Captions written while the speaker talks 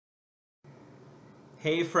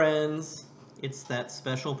Hey friends, it's that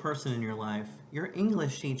special person in your life, your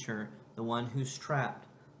English teacher, the one who's trapped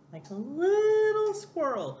like a little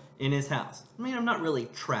squirrel in his house. I mean, I'm not really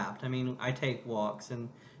trapped. I mean, I take walks and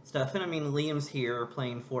stuff, and I mean, Liam's here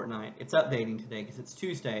playing Fortnite. It's updating today because it's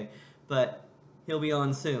Tuesday, but he'll be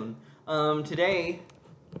on soon. Today,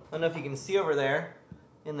 I don't know if you can see over there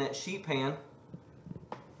in that sheet pan,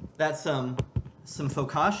 that's some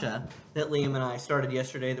focaccia that Liam and I started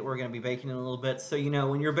yesterday that we're going to be baking in a little bit. So, you know,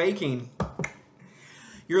 when you're baking,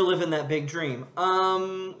 you're living that big dream.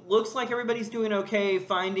 Looks like everybody's doing okay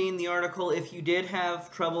finding the article. If you did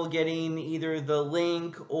have trouble getting either the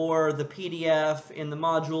link or the PDF in the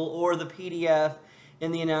module or the PDF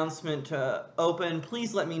in the announcement to open,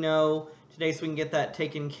 please let me know today so we can get that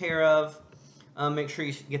taken care of. Make sure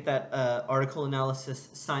you get that article analysis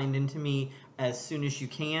signed into me as soon as you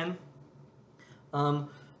can.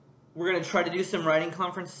 We're going to try to do some writing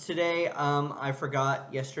conferences today. I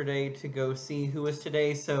forgot yesterday to go see who was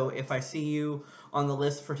today, so if I see you on the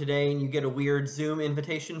list for today and you get a weird Zoom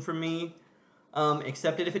invitation from me,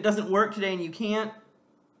 accept it. If it doesn't work today and you can't,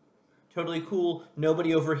 totally cool.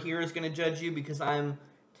 Nobody over here is going to judge you because I'm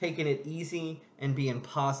taking it easy and being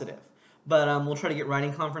positive. But we'll try to get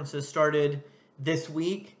writing conferences started this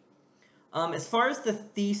week. As far as the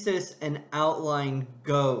thesis and outline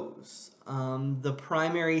goes, the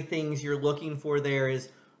primary things you're looking for there is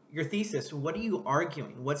your thesis. What are you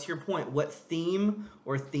arguing? What's your point? What theme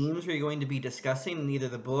or themes are you going to be discussing in either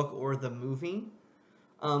the book or the movie?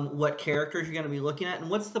 What characters you're going to be looking at? And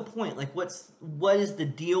what's the point? Like, what is the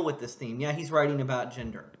deal with this theme? Yeah, he's writing about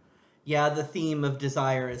gender. Yeah, the theme of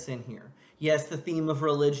desire is in here. Yes, the theme of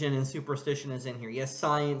religion and superstition is in here. Yes,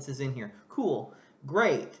 science is in here. Cool.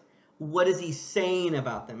 Great. What is he saying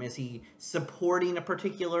about them? Is he supporting a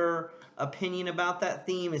particular opinion about that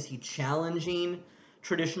theme? Is he challenging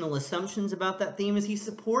traditional assumptions about that theme? Is he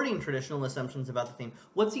supporting traditional assumptions about the theme?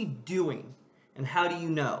 What's he doing? And how do you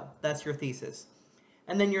know? That's your thesis.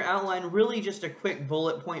 And then your outline, really just a quick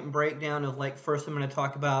bullet point breakdown of, like, first I'm going to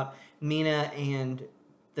talk about Mina and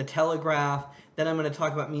the Telegraph. Then I'm going to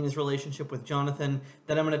talk about Mina's relationship with Jonathan.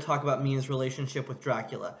 Then I'm going to talk about Mina's relationship with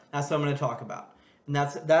Dracula. That's what I'm going to talk about. And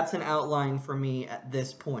that's an outline for me at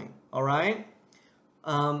this point, all right?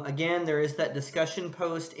 Again, there is that discussion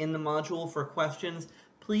post in the module for questions.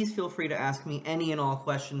 Please feel free to ask me any and all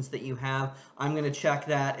questions that you have. I'm going to check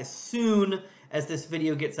that as soon as this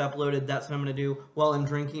video gets uploaded. That's what I'm going to do while I'm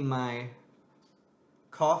drinking my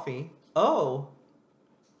coffee. Oh.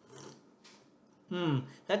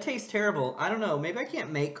 That tastes terrible. I don't know. Maybe I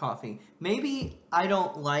can't make coffee. Maybe I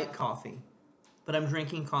don't like coffee, but I'm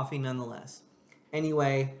drinking coffee nonetheless.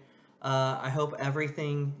 Anyway, I hope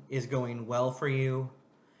everything is going well for you.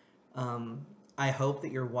 I hope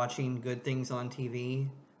that you're watching good things on TV.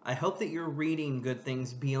 I hope that you're reading good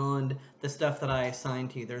things beyond the stuff that I assign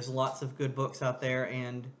to you. There's lots of good books out there,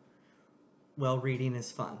 and, well, reading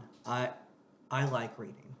is fun. I like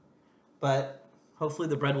reading. But hopefully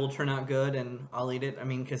the bread will turn out good, and I'll eat it. I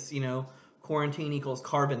mean, because, you know, quarantine equals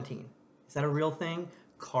carbantine. Is that a real thing?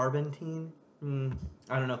 Carbantine?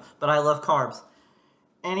 I don't know. But I love carbs.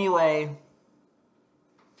 Anyway,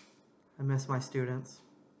 I miss my students.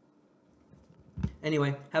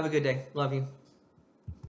 Anyway, have a good day. Love you.